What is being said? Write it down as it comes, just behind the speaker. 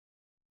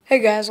Hey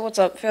guys, what's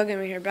up? Fail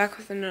Gamer here, back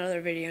with another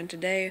video, and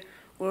today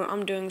where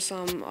I'm doing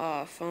some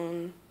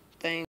phone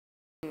thing.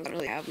 I don't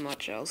really have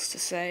much else to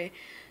say.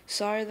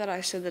 Sorry that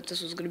I said that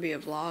this was going to be a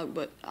vlog,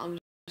 but I'm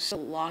still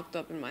locked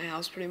up in my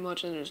house pretty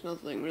much, and there's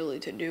nothing really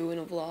to do in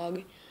a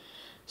vlog.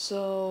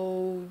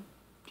 So,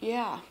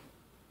 yeah.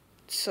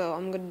 So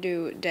I'm going to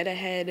do Dead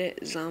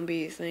Ahead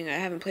zombie thing. I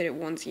haven't played it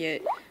once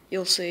yet.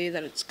 You'll see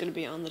that it's going to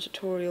be on the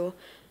tutorial,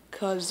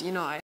 because, you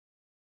know, I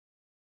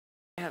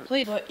haven't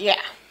played, but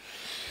yeah.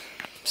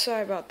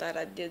 Sorry about that.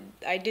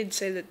 I did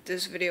say that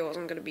this video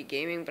wasn't going to be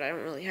gaming, but I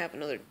don't really have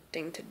another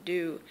thing to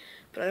do.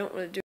 But I don't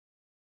want to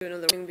do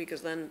another thing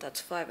because then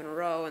that's 5 in a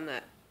row and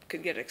that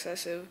could get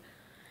excessive.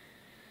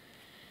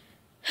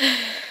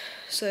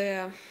 So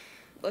yeah,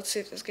 let's see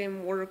if this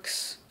game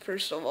works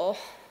first of all.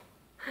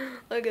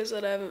 Like I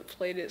said, I haven't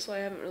played it, so I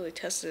haven't really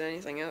tested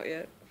anything out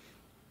yet.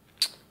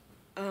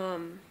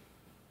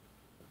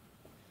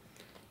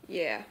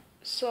 Yeah.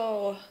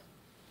 So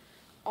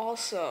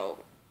also,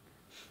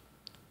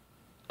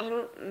 I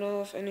don't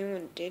know if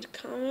anyone did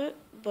comment,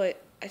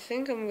 but I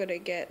think I'm gonna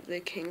get the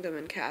Kingdom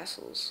and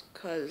Castles,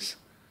 cause,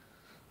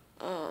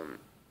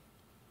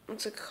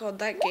 what's it called?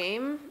 That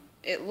game,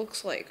 it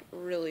looks like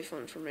really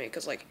fun for me,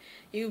 cause like,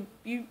 you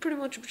pretty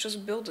much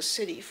just build a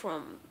city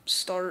from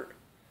start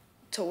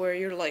to where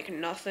you're like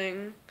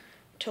nothing,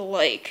 to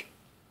like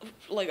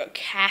a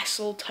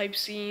castle type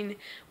scene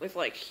with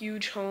like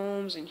huge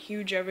homes and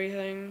huge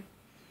everything.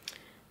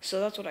 So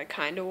that's what I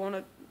kind of want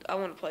to. I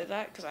want to play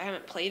that because I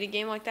haven't played a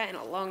game like that in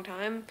a long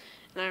time,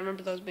 and I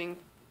remember those being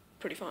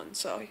pretty fun.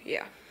 So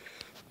yeah.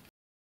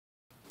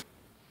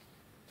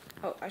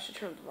 Oh, I should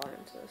turn up the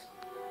volume to this.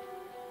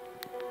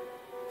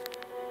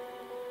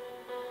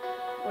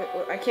 Wait,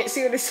 I can't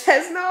see what it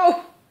says.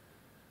 No.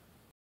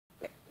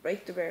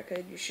 Break the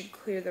barricade. You should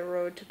clear the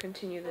road to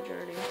continue the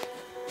journey.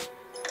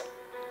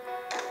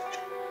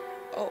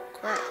 Oh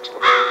crap.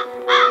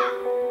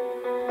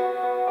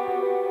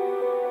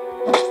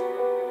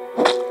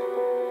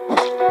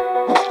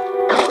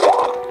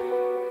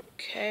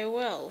 Okay,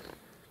 well,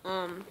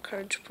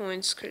 courage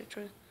points,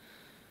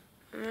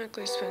 I'm not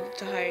going to spend it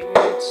to higher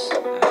units.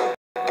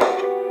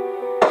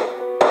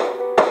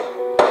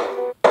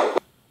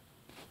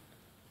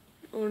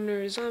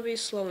 Ordinary zombie,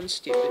 slow and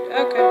stupid.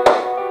 Okay.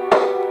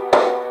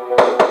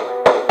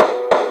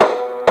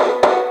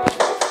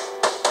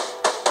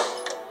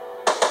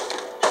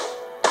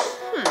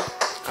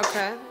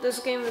 Okay, this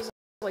game is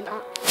like,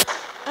 I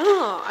don't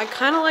know, I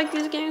kind of like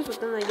these games, but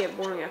then they get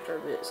boring after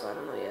a bit, so I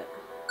don't know yet.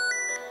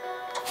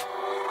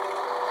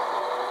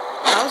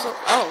 That was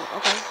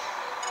okay.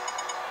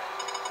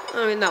 I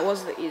mean, that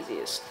was the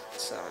easiest,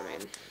 so I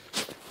mean,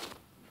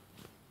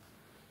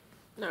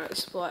 not really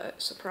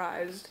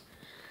surprised.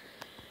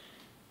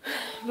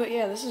 But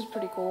yeah, this is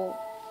pretty cool.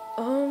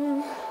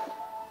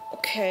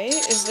 Okay,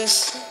 is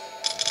this...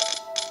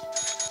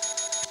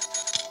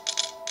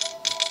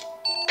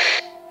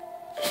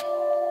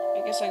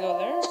 I guess I go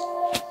there?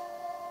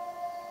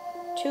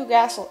 2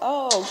 gasoline.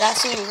 Oh,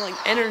 gasoline is like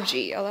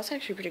energy. Oh, that's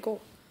actually pretty cool.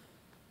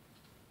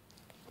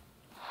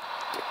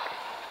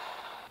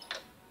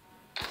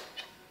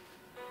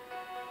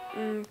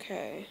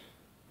 Okay.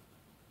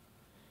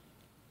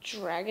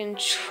 Dragon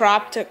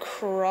trap to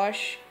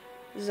crush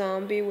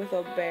zombie with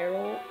a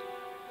barrel.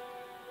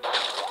 Are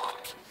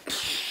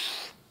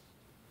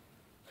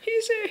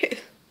you serious?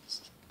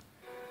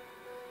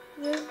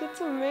 That's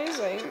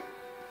amazing.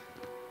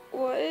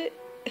 What?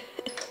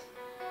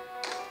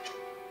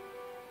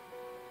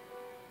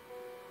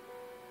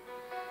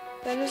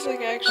 That is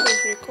like actually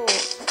pretty cool.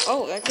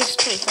 Oh, that gives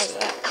 25 of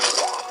that.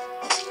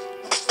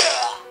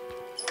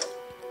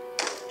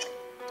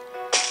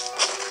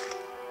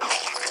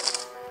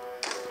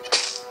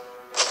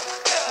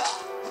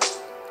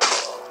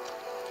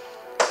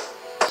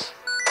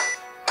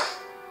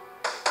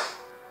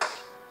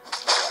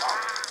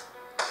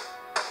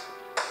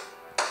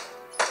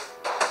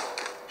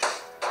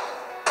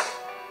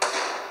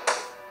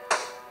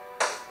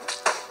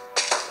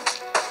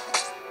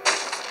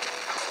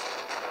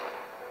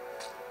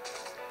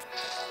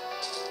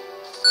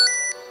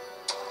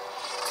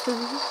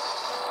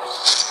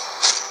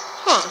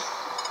 Huh.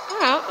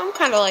 Alright, I'm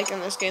kind of liking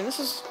this game. This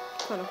is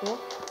kind of cool.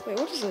 Wait,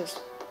 what is this?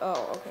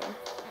 Oh, okay.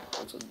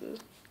 That's what this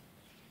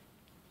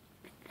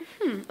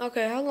is.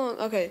 Okay, how long?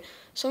 Okay,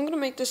 so I'm gonna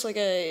make this like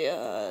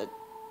a,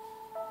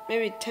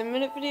 maybe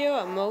 10-minute video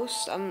at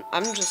most. I'm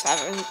just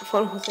having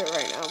fun with it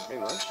right now,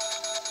 pretty much.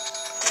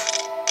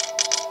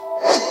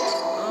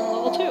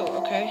 Level 2,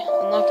 okay.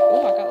 Unlocked.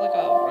 Oh, I got like a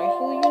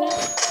rifle unit.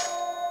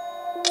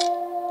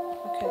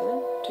 Okay then,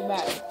 too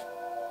bad.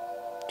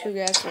 2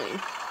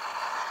 gasoline.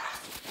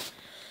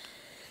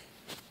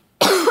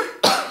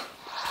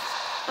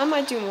 I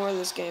might do more of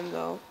this game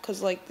though,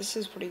 cause like this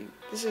is kind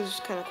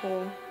of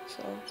cool.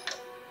 So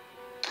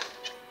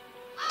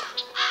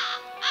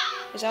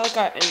is that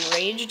got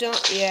enraged?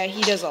 Yeah,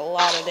 he does a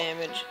lot of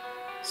damage.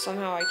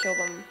 Somehow I killed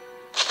him.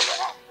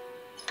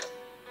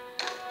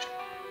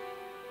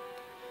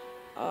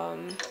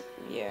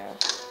 Yeah.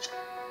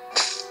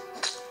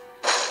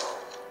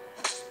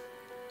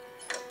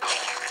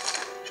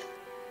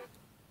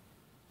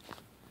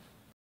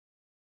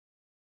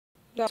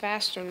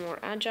 faster and more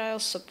agile,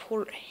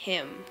 support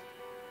him.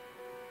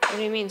 What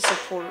do you mean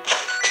support?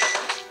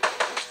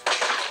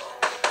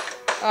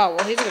 Oh,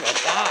 well, he's gonna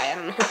die, I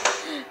don't know.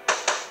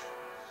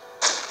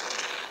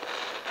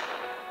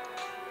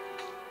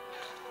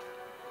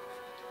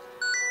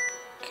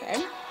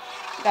 Okay.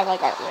 Got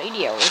like our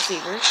radio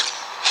receiver.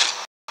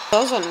 That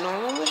was a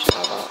normal mission?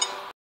 Oh,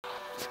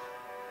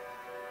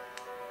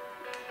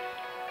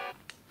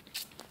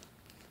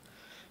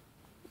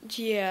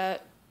 yeah.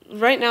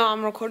 Right now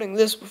I'm recording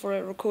this before I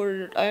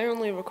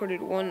only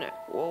recorded one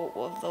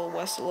of the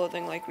West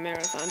Loathing like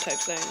marathon type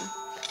thing.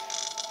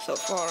 So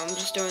far I'm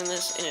just doing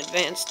this in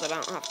advance so that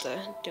I don't have to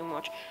do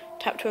much.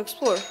 Tap to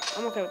explore.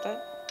 I'm okay with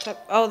that. Tap,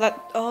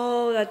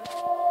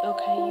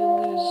 okay, you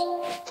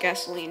lose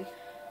gasoline.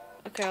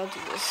 Okay, I'll do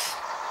this.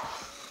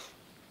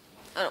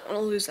 I don't want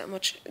to lose that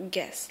much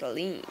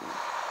gasoline.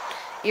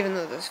 Even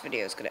though this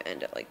video is going to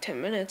end at like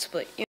 10 minutes,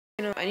 but you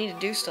know, I need to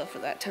do stuff for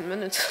that 10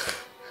 minutes.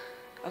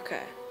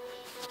 Okay.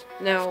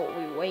 Now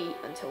we wait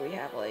until we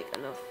have like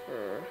enough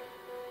for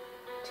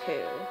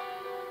 2.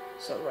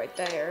 So right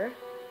there.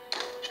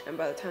 And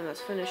by the time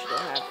that's finished, it'll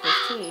have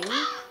 15.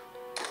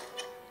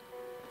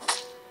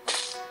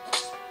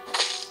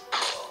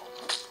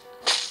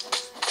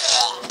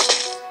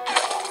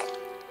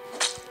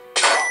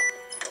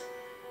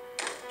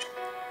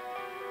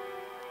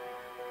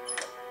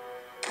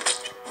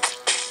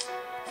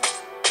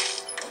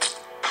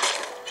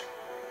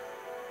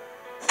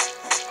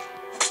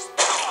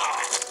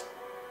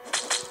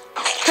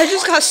 I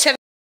just got 7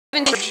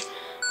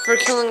 for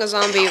killing a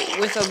zombie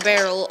with a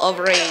barrel of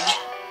rage.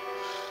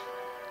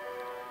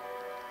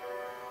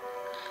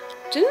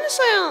 Didn't this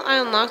say I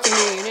unlocked a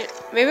new unit?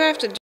 Maybe I have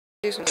to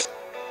do something.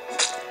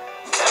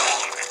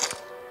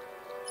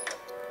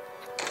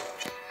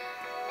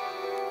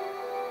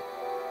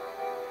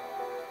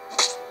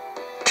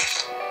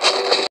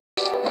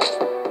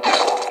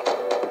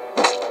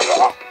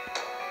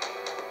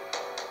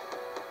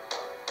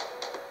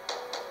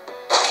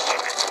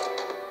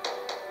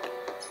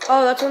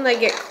 Oh, that's when they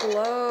get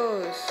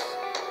close.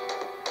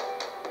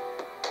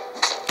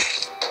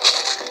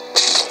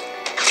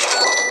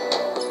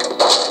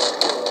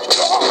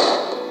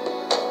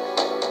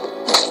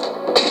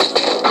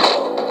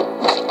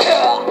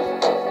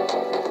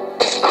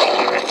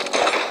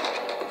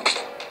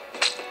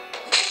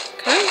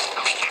 Okay,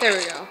 there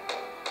we go.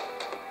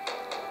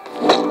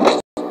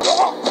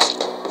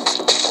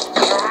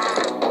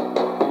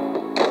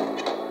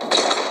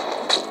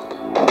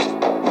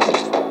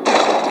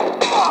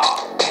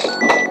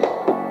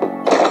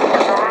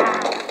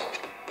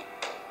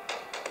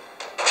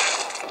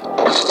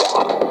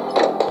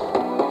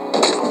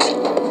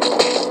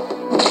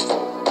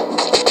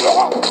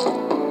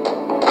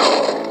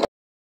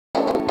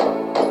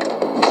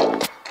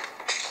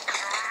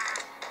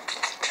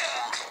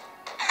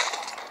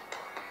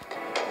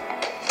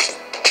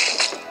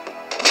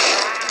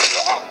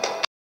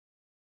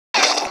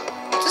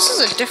 This is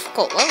a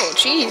difficult level,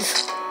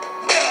 jeez.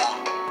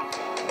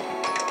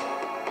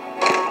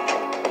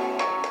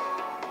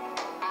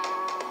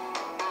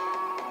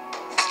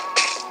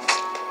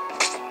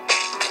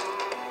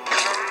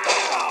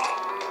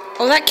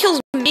 Oh, that kills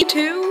me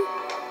too?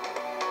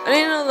 I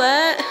didn't know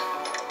that.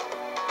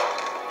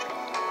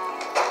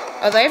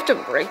 Oh, they have to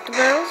break the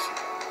barrels?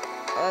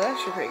 Oh, that's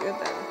actually pretty good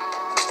then.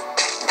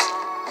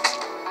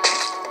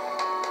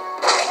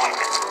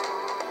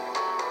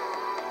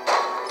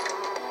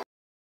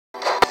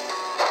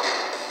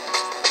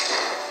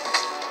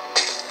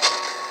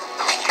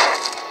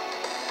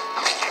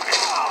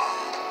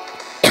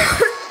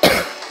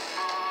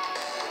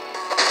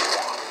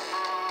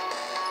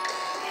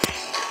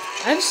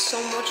 I have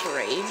so much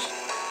rage,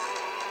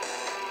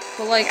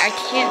 but like I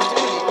can't do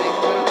anything.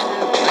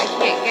 I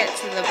can't get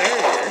to the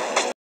barrier.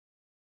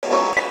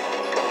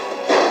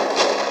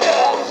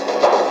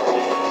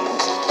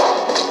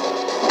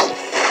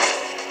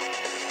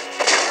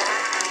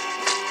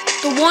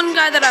 The one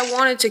guy that I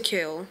wanted to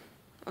kill.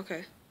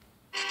 Okay.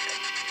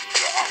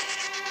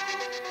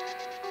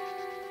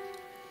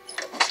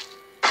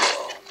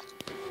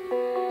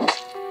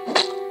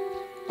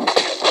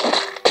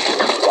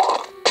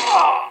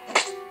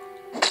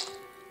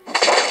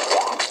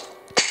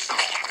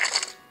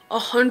 A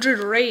 100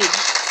 rage.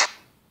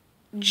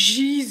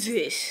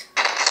 Jesus.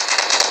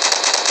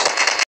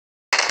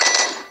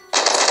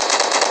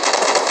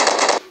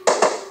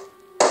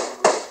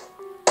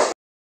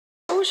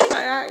 Oh shit,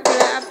 that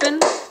gonna happen?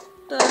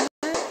 The heck?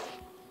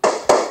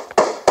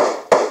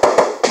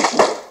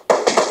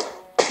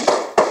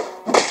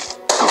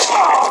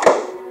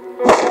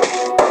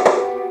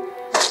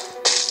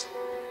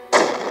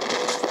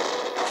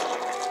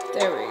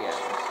 There we go.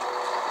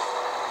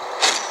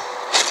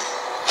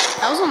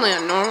 That was only a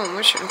normal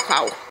mission.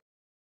 Wow.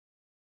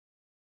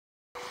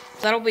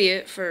 That'll be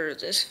it for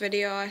this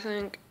video, I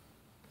think.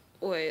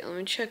 Wait, let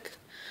me check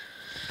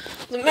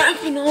the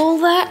map and all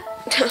that.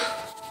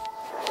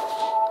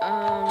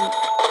 I'm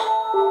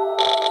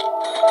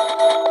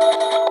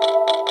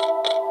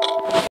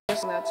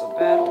guessing that's a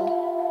battle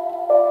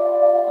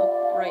up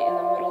right in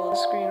the middle of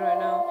the screen right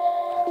now.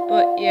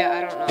 But yeah,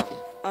 I don't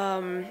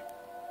know.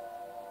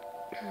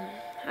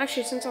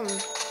 Actually, since I'm,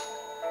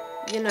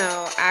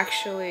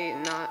 actually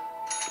not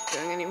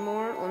doing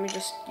anymore, let me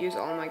just use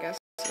all my guesses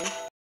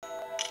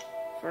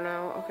for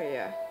now. Okay,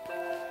 yeah.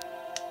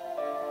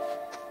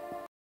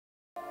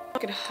 I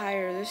could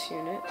hire this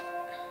unit.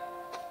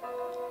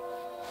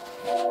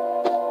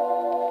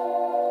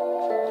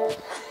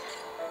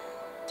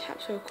 Tap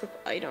to equip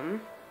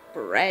item.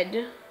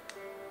 Bread.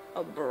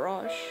 A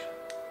brush.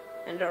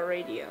 And a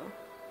radio.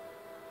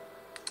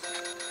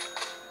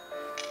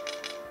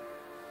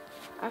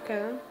 Okay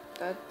then.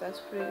 That's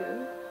pretty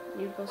good.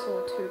 Need bus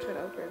level 2, try to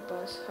upgrade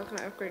bus. How can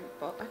I upgrade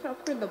bus? I can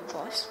upgrade the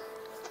bus?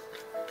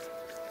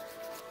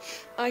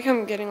 I like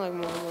I'm getting like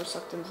more and more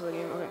sucked into the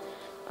game. Okay.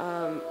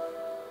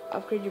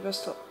 Upgrade your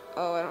bus to...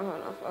 Oh, I don't have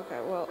enough.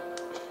 Okay, well,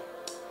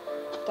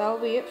 that'll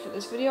be it for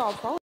this video. I'll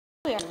probably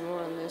add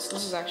more on this.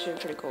 This is actually a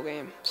pretty cool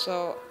game.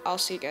 So, I'll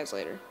see you guys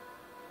later.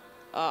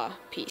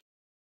 Peace.